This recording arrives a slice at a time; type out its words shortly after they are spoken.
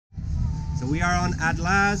So we are on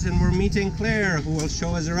Atlas and we're meeting Claire, who will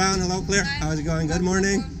show us around. Hello Claire, Hi. how's it going? Good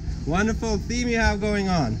morning. Wonderful theme you have going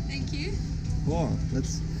on. Thank you. Cool.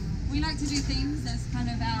 We like to do themes. That's kind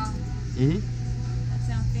of our. That's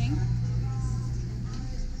our thing.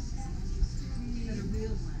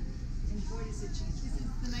 This is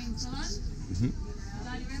the main salon.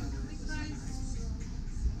 Dining room.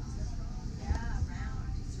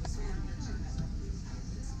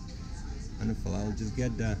 Wonderful. I'll just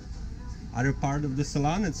get the other part of the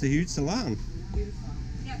salon. It's a huge salon.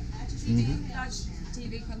 Yeah, TV, large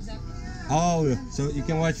TV comes up. Oh, so you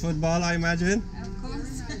can watch football, I imagine? Of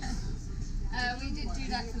course. We did do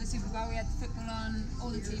that for the Super Bowl. We had the football on, all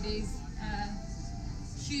the TVs.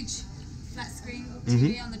 Huge flat screen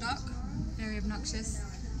TV on the dock. Very obnoxious,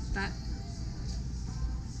 but.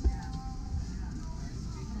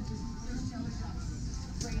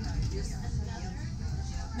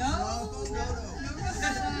 No.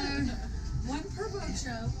 One per boat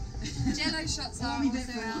show. Jello shots are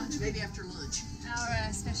also maybe after lunch.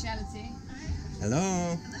 Our speciality.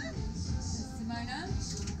 Hello. Simona.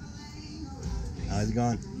 How's it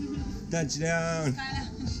going? Touchdown. Sky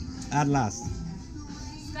Lounge. At last.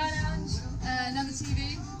 Sky Lounge. Another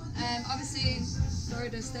TV. Obviously,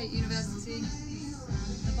 Florida State University.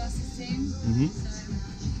 The buses team. So,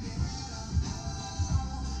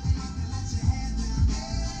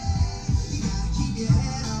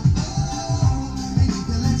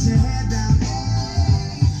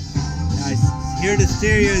 Nice. Here the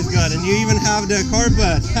stereo is good, and you even have the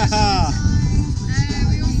carpet.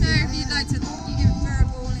 we also, if you'd like to, you can throw a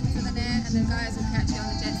ball into the net, and the guys will catch it on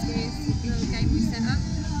the jet skis. Little game we set up.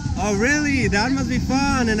 Oh really? That must be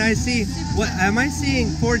fun. And I see, what am I seeing?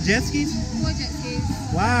 4 jet skis? 4 jet skis.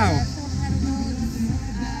 Wow. 4 paddleboards.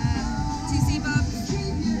 2 sea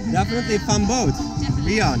bobs. Definitely a fun boat.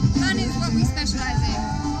 Definitely. Leon. Fun is what we specialize in.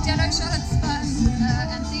 Jello shots, fun,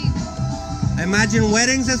 and theme. I imagine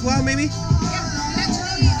weddings as well, maybe? Yeah, we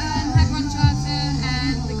actually had one charter,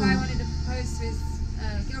 and the guy wanted to propose to his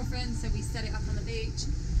girlfriend, so we set it up on the beach.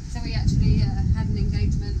 So we actually had an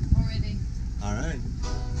engagement already. All right.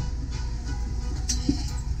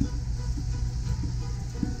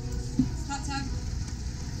 Hot tub,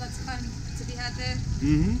 lots of fun to be had there.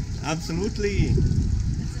 Absolutely.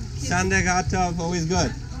 Sundeck hot tub, always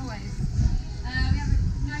good. Always. We have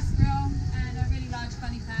a nice grill and a really large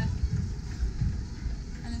bunny pad.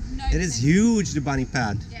 And no It is huge, the bunny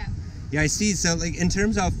pad. Yeah. Yeah, I see. So, like, in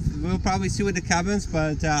terms of, we'll probably see with the cabins,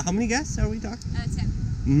 but how many guests are we talking?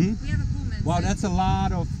 10. We have a Pullman. Wow, so that's a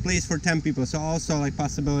lot of place for 10 people. So also like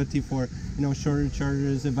possibility for, you know, shorter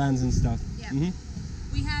charters, events and stuff. Yeah.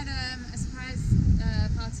 We had a surprise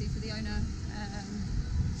party for the owner.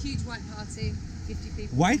 Huge white party, 50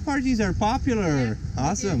 people. White parties are popular. Yeah,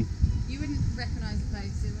 Awesome. You wouldn't recognize the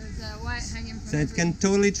place. It was white hanging from So it can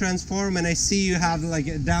totally transform, and I see you have like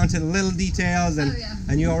down to the little details, and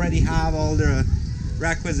and you already have all the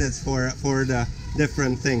requisites for the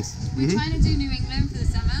different things. We're trying to do New England for the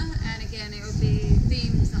summer, and again it will be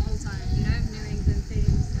themes the whole time, you know, New England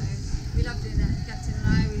themes. So we love doing that. Captain and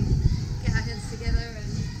I, we get our heads together and.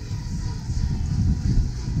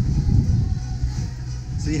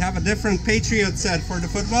 So you have a different Patriot set for the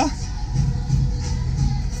football?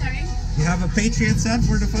 Sorry? You have a Patriot set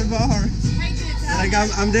for the football, or? Patriots. Like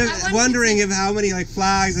I'm wondering if how many like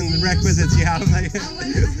flags and requisites you have, like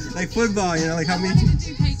like football, you know, like how many. I wanted to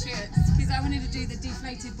do Patriots because I wanted to do the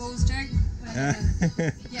deflated balls joke.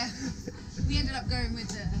 But, yeah, we ended up going with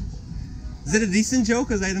the. Is it a decent joke?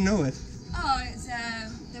 Cause I don't know it. Oh, it's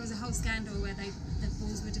there was a whole scandal where the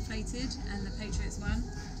balls were deflated and the Patriots won.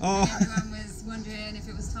 Oh. And everyone was wondering if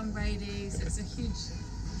it was Tom Brady, so it's a huge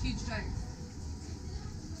joke.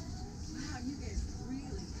 Wow, you guys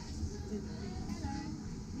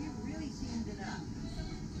really teamed it up.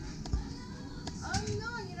 Oh no,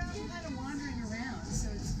 you know, I'm kind of wandering around, so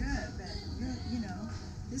it's good. But you know,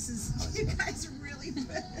 this is you guys really put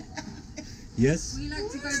it out. Yes. We like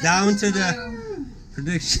to go down to the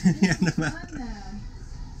prediction. Yeah, no matter.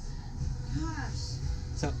 Gosh.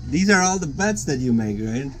 So these are all the bets that you make,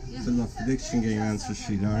 right? Yeah. So the prediction game answer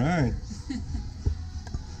sheet. All right.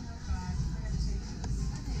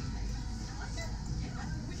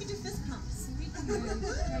 We can do fist pumps. We can go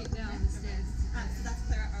straight down the stairs. That's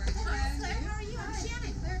Claire. All right. Hi, Claire. How are you? I'm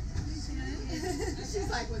Shannon. Claire. She's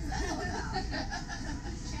like, what's that all about?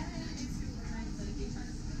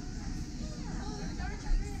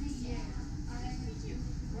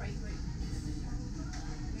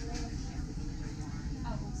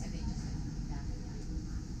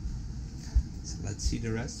 Let's see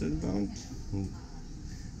the rest of the boat.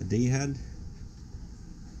 The day head.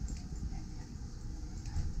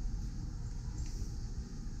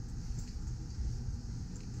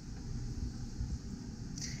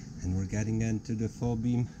 getting into the full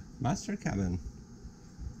beam master cabin.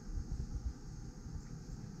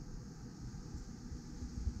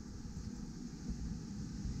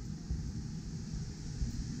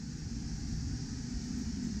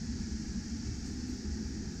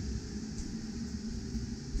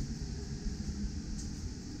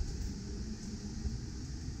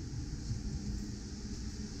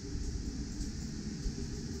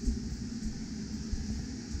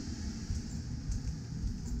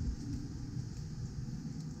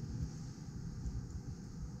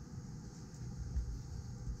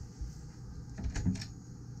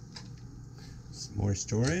 More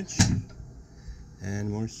storage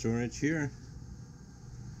and more storage here.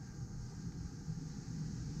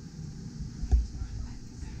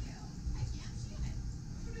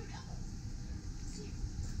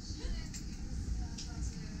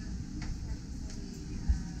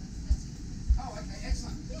 Oh, okay,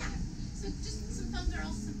 excellent. Yeah. So just some fun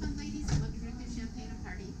girls, some fun ladies, and we'll drink their champagne and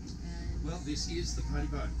party. And Well, this is the party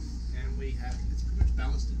boat, and we have, it's pretty much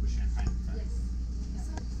ballasted with champagne, in fact.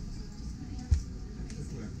 Good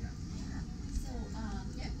work, yeah. so,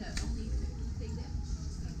 yeah, the only thing that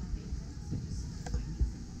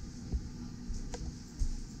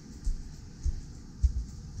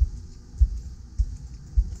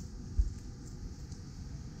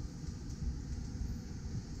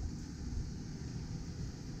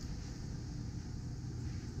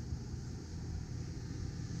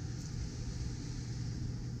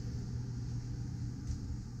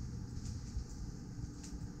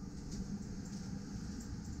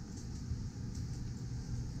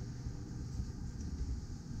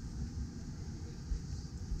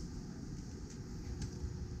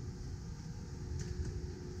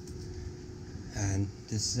And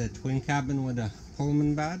this is a twin cabin with a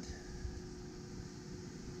Pullman bed.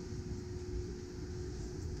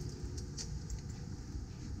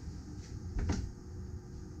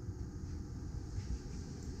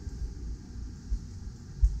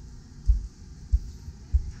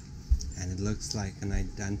 And it looks like an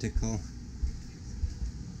identical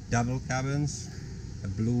double cabins, a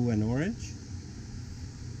blue and orange.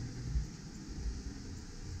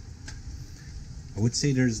 I would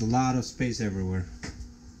say there's a lot of space everywhere.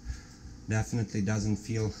 Definitely doesn't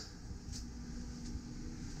feel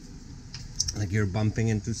like you're bumping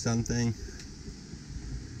into something.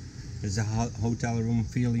 There's a hotel room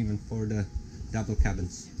feel even for the double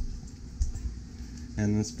cabins.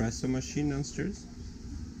 And an espresso machine downstairs.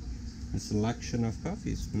 A selection of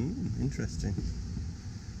coffees. Interesting.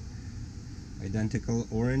 Identical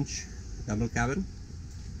orange double cabin.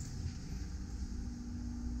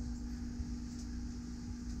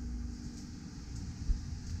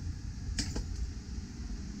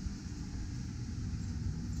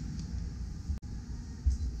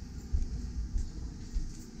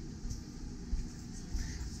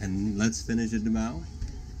 And let's finish at the bow.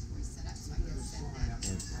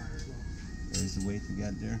 There's a way to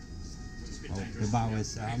get there. Oh, the bow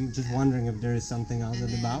is. I'm just wondering if there is something else at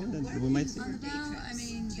the bow that we might see. On the bow, I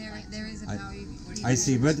mean, there is a bow. I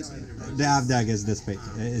see, but the Aft Deck is the space.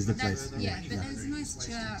 Is the place. Yeah, but there's a nice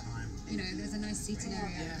chair. You know, there's a nice seating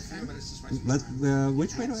area at the front. But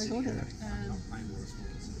which way do I go there?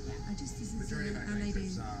 I just this is a lady.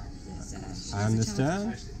 That's, I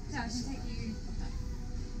understand. Yeah, I can take you.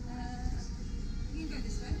 You can go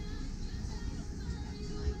this way.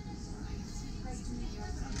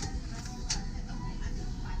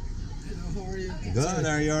 Hello, how are you? Good.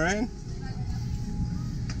 Are you alright?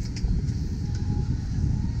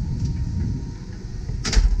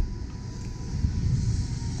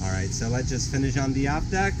 Alright, so let's just finish on the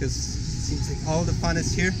Aft Deck because it seems like all the fun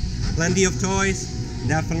is here. Plenty of toys.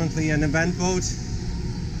 Definitely an event boat.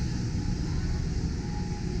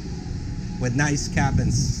 With nice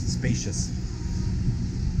cabins, spacious.